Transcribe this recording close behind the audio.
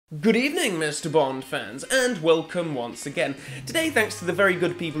Good evening, Mr. Bond fans, and welcome once again. Today, thanks to the very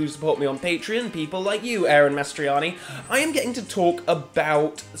good people who support me on Patreon, people like you, Aaron Mastriani, I am getting to talk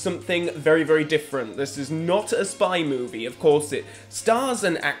about something very, very different. This is not a spy movie. Of course, it stars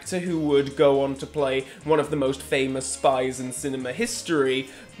an actor who would go on to play one of the most famous spies in cinema history,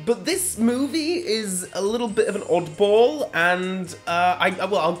 but this movie is a little bit of an oddball, and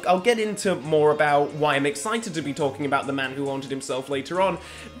I'll get into more about why I'm excited to be talking about The Man Who Haunted Himself later on.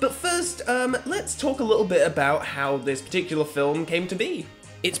 But first, let's talk a little bit about how this particular film came to be.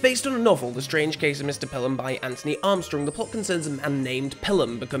 It's based on a novel, The Strange Case of Mr. Pelham by Anthony Armstrong. The plot concerns a man named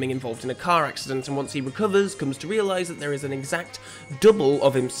Pelham becoming involved in a car accident, and once he recovers, comes to realise that there is an exact double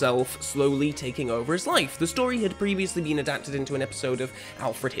of himself slowly taking over his life. The story had previously been adapted into an episode of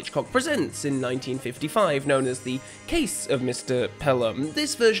Alfred Hitchcock Presents in 1955, known as The Case of Mr. Pelham.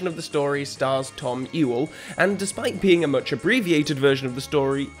 This version of the story stars Tom Ewell, and despite being a much abbreviated version of the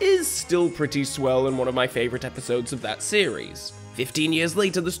story, is still pretty swell and one of my favourite episodes of that series. 15 years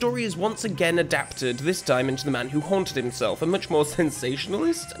later, the story is once again adapted, this time into The Man Who Haunted Himself, a much more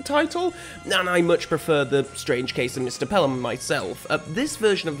sensationalist title, and I much prefer The Strange Case of Mr. Pelham myself. This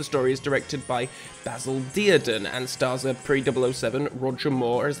version of the story is directed by Basil Dearden and stars a pre-007 Roger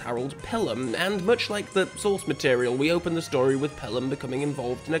Moore as Harold Pelham, and much like the source material, we open the story with Pelham becoming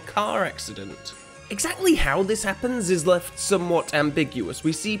involved in a car accident. Exactly how this happens is left somewhat ambiguous.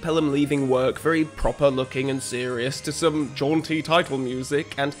 We see Pelham leaving work very proper looking and serious to some jaunty title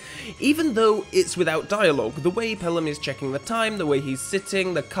music, and even though it's without dialogue, the way Pelham is checking the time, the way he's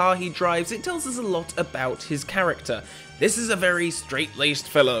sitting, the car he drives, it tells us a lot about his character. This is a very straight-laced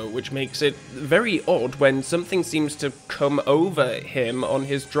fellow, which makes it very odd when something seems to come over him on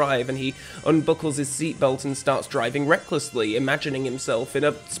his drive and he unbuckles his seatbelt and starts driving recklessly, imagining himself in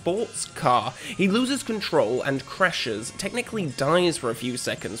a sports car. He loses control and crashes, technically dies for a few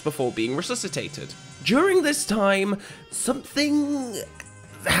seconds before being resuscitated. During this time, something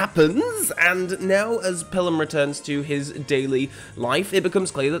happens, and now as Pelham returns to his daily life, it becomes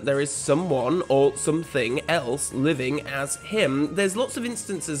clear that there is someone or something else living as him. There's lots of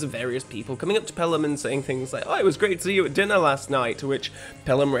instances of various people coming up to Pelham and saying things like, "Oh, it was great to see you at dinner last night," to which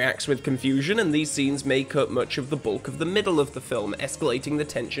Pelham reacts with confusion, and these scenes make up much of the bulk of the middle of the film, escalating the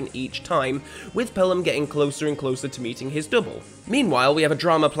tension each time, with Pelham getting closer and closer to meeting his double. Meanwhile, we have a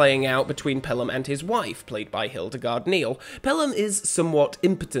drama playing out between Pelham and his wife, played by Hildegard Neal. Pelham is somewhat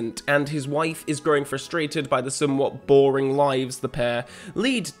impotent, and his wife is growing frustrated by the somewhat boring lives the pair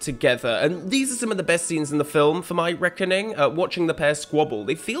lead together, and these are some of the best scenes in the film, for my reckoning. Watching the pair squabble,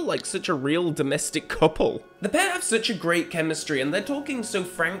 they feel like such a real domestic couple. The pair have such a great chemistry, and they're talking so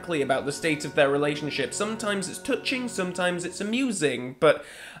frankly about the state of their relationship. Sometimes it's touching, sometimes it's amusing, but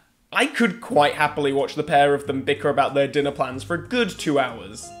I could quite happily watch the pair of them bicker about their dinner plans for a good 2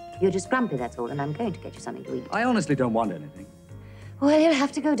 hours. You're just grumpy, that's all, and I'm going to get you something to eat. I honestly don't want anything. Well, you'll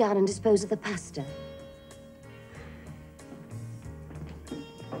have to go down and dispose of the pasta.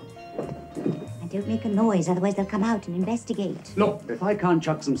 And don't make a noise, otherwise they'll come out and investigate. Look, if I can't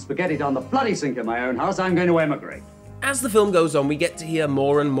chuck some spaghetti down the bloody sink in my own house, I'm going to emigrate. As the film goes on, we get to hear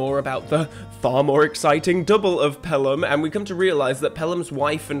more and more about the far more exciting double of Pelham, and we come to realise that Pelham's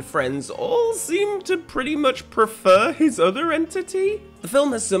wife and friends all seem to pretty much prefer his other entity. The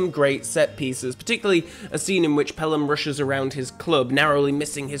film has some great set pieces, particularly a scene in which Pelham rushes around his club, narrowly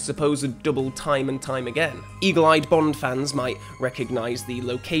missing his supposed double time and time again. Eagle-eyed Bond fans might recognise the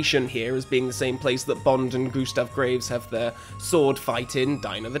location here as being the same place that Bond and Gustav Graves have their sword fight in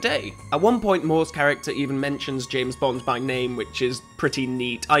Die Another Day. At one point, Moore's character even mentions James Bond by name, which is pretty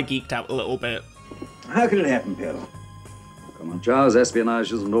neat. I geeked out a little bit. How could it happen, Pelham? Come on, Charles,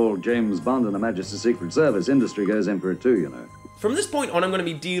 espionage isn't all James Bond and Her Majesty's Secret Service. Industry goes in for it too, you know. From this point on, I'm going to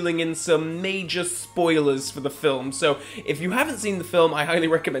be dealing in some major spoilers for the film, so if you haven't seen the film, I highly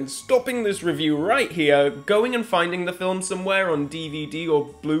recommend stopping this review right here, going and finding the film somewhere on DVD or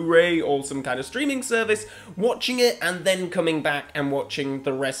Blu-ray or some kind of streaming service, watching it, and then coming back and watching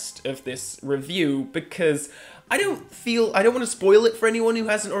the rest of this review, because I don't want to spoil it for anyone who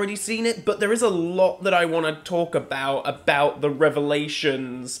hasn't already seen it, but there is a lot that I want to talk about the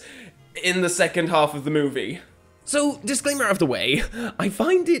revelations in the second half of the movie. So, disclaimer out of the way, I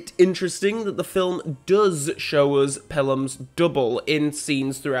find it interesting that the film does show us Pelham's double in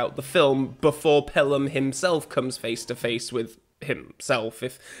scenes throughout the film before Pelham himself comes face to face with himself,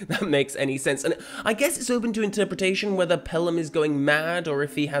 if that makes any sense. And I guess it's open to interpretation whether Pelham is going mad, or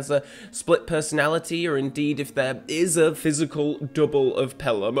if he has a split personality, or indeed if there is a physical double of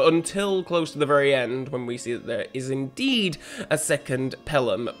Pelham, until close to the very end when we see that there is indeed a second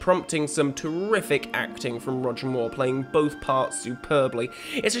Pelham, prompting some terrific acting from Roger Moore, playing both parts superbly.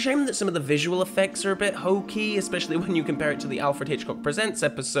 It's a shame that some of the visual effects are a bit hokey, especially when you compare it to the Alfred Hitchcock Presents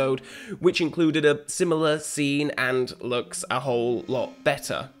episode, which included a similar scene and looks a whole lot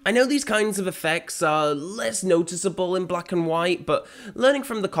better. I know these kinds of effects are less noticeable in black and white, but learning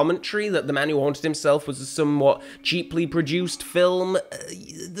from the commentary that The Man Who Haunted Himself was a somewhat cheaply produced film,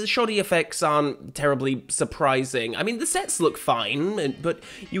 the shoddy effects aren't terribly surprising. I mean, the sets look fine, but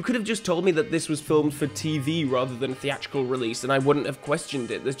you could have just told me that this was filmed for TV rather than theatrical release, and I wouldn't have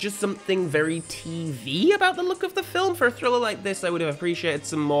questioned it. There's just something very TV about the look of the film. For a thriller like this, I would have appreciated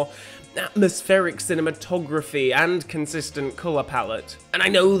some more atmospheric cinematography and consistent colour palette. And I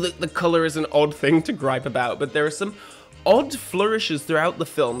know that the colour is an odd thing to gripe about, but there are some odd flourishes throughout the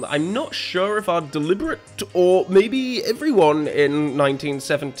film that I'm not sure if are deliberate, or maybe everyone in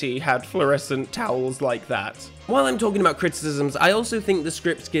 1970 had fluorescent towels like that. While I'm talking about criticisms, I also think the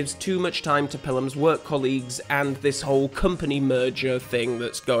script gives too much time to Pelham's work colleagues and this whole company merger thing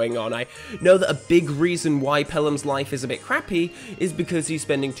that's going on. I know that a big reason why Pelham's life is a bit crappy is because he's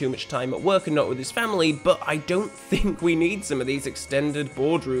spending too much time at work and not with his family, but I don't think we need some of these extended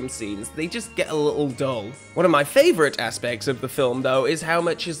boardroom scenes. They just get a little dull. One of my favourite aspects of the film, though, is how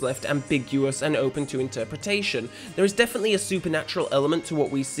much is left ambiguous and open to interpretation. There is definitely a supernatural element to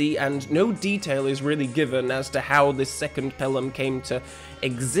what we see, and no detail is really given as to how this second Pelham came to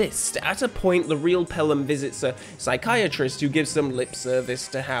exist. At a point, the real Pelham visits a psychiatrist who gives some lip service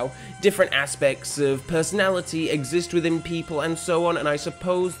to how different aspects of personality exist within people and so on, and I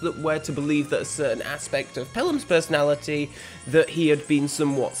suppose that we're to believe that a certain aspect of Pelham's personality that he had been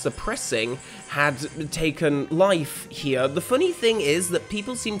somewhat suppressing had taken life here. The funny thing is that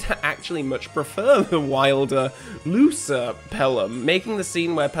people seem to actually much prefer the wilder, looser Pelham, making the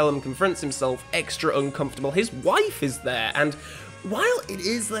scene where Pelham confronts himself extra uncomfortable. His wife is there, and while it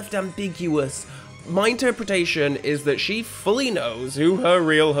is left ambiguous, my interpretation is that she fully knows who her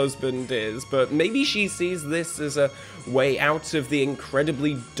real husband is, but maybe she sees this as a way out of the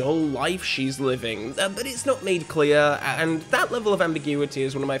incredibly dull life she's living, but it's not made clear, and that level of ambiguity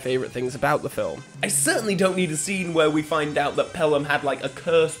is one of my favourite things about the film. I certainly don't need a scene where we find out that Pelham had like a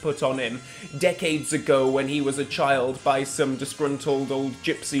curse put on him decades ago when he was a child by some disgruntled old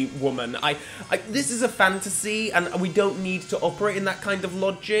gypsy woman. This is a fantasy, and we don't need to operate in that kind of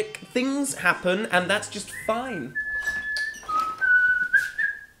logic. Things happen, and that's just fine.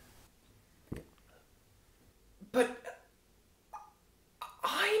 But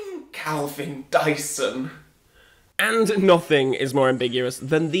I'm Calvin Dyson. And nothing is more ambiguous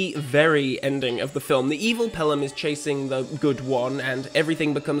than the very ending of the film. The evil Pelham is chasing the good one, and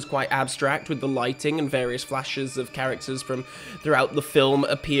everything becomes quite abstract with the lighting and various flashes of characters from throughout the film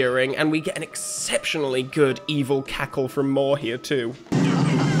appearing, and we get an exceptionally good evil cackle from Moore here too.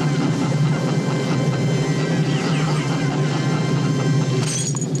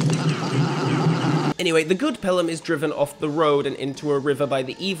 Anyway, the good Pelham is driven off the road and into a river by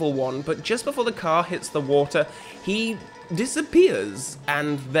the evil one, but just before the car hits the water, he disappears,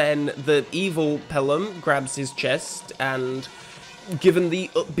 and then the evil Pelham grabs his chest, and given the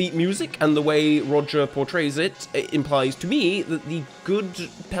upbeat music and the way Roger portrays it, it implies to me that the good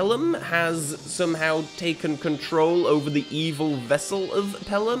Pelham has somehow taken control over the evil vessel of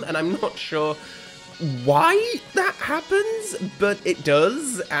Pelham, and I'm not sure why that happens, but it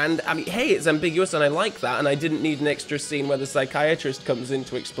does, and I mean, hey, it's ambiguous and I like that, and I didn't need an extra scene where the psychiatrist comes in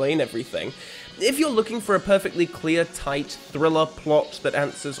to explain everything. If you're looking for a perfectly clear, tight thriller plot that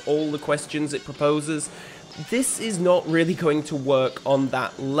answers all the questions it proposes, this is not really going to work on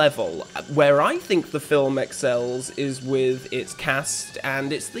that level. Where I think the film excels is with its cast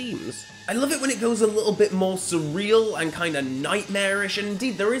and its themes. I love it when it goes a little bit more surreal and kind of nightmarish, and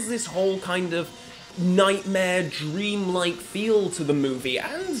indeed there is this whole kind of nightmare, dreamlike feel to the movie,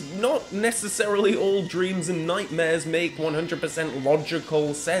 and not necessarily all dreams and nightmares make 100%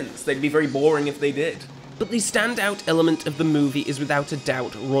 logical sense. They'd be very boring if they did. But the standout element of the movie is without a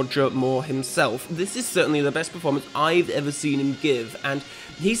doubt Roger Moore himself. This is certainly the best performance I've ever seen him give, and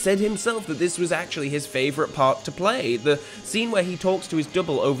he said himself that this was actually his favourite part to play. The scene where he talks to his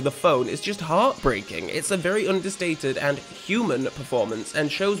double over the phone is just heartbreaking. It's a very understated and human performance, and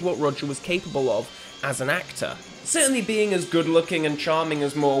shows what Roger was capable of as an actor. Certainly being as good-looking and charming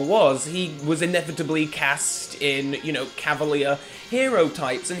as Moore was, he was inevitably cast in, you know, cavalier hero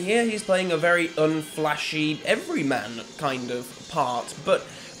types, and here he's playing a very unflashy, everyman kind of part, but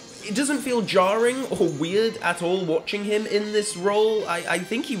it doesn't feel jarring or weird at all watching him in this role. I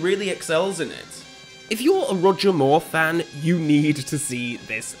think he really excels in it. If you're a Roger Moore fan, you need to see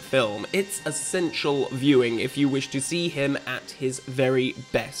this film. It's essential viewing if you wish to see him at his very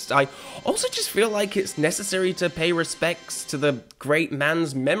best. I also just feel like it's necessary to pay respects to the great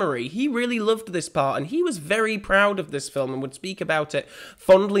man's memory. He really loved this part, and he was very proud of this film and would speak about it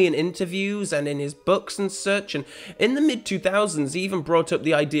fondly in interviews and in his books and such, and in the mid-2000s he even brought up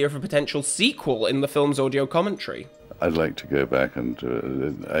the idea of a potential sequel in the film's audio commentary. I'd like to go back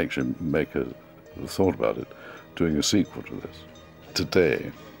and actually make a thought about it, doing a sequel to this. Today,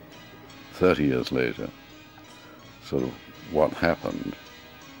 30 years later, sort of what happened,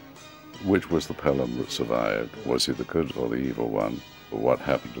 which was the Pelham that survived? Was he the good or the evil one? Or what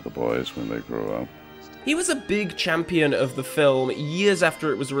happened to the boys when they grew up? He was a big champion of the film years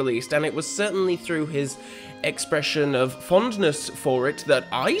after it was released, and it was certainly through his expression of fondness for it that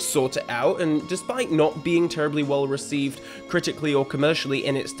I sought it out, and despite not being terribly well received critically or commercially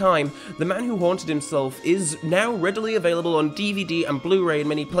in its time, The Man Who Haunted Himself is now readily available on DVD and Blu-ray in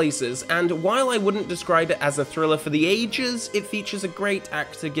many places, and while I wouldn't describe it as a thriller for the ages, it features a great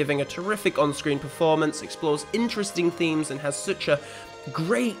actor giving a terrific on-screen performance, explores interesting themes, and has such a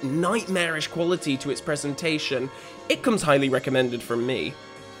great nightmarish quality to its presentation. It comes highly recommended from me.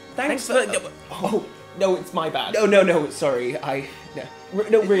 Thanks for... Oh, no, it's my bad. No, sorry,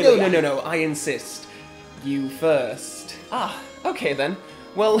 No, really. No, I insist. You first. Ah, okay then.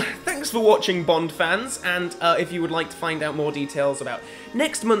 Well, thanks for watching, Bond fans, and if you would like to find out more details about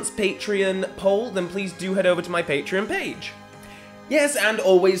next month's Patreon poll, then please do head over to my Patreon page. Yes, and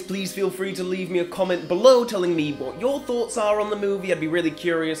always please feel free to leave me a comment below telling me what your thoughts are on the movie. I'd be really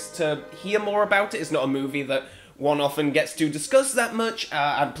curious to hear more about it. It's not a movie that one often gets to discuss that much,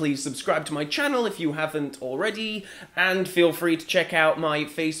 and please subscribe to my channel if you haven't already, and feel free to check out my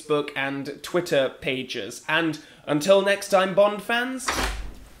Facebook and Twitter pages. And until next time, Bond fans,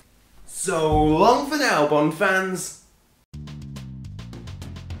 so long for now, Bond fans.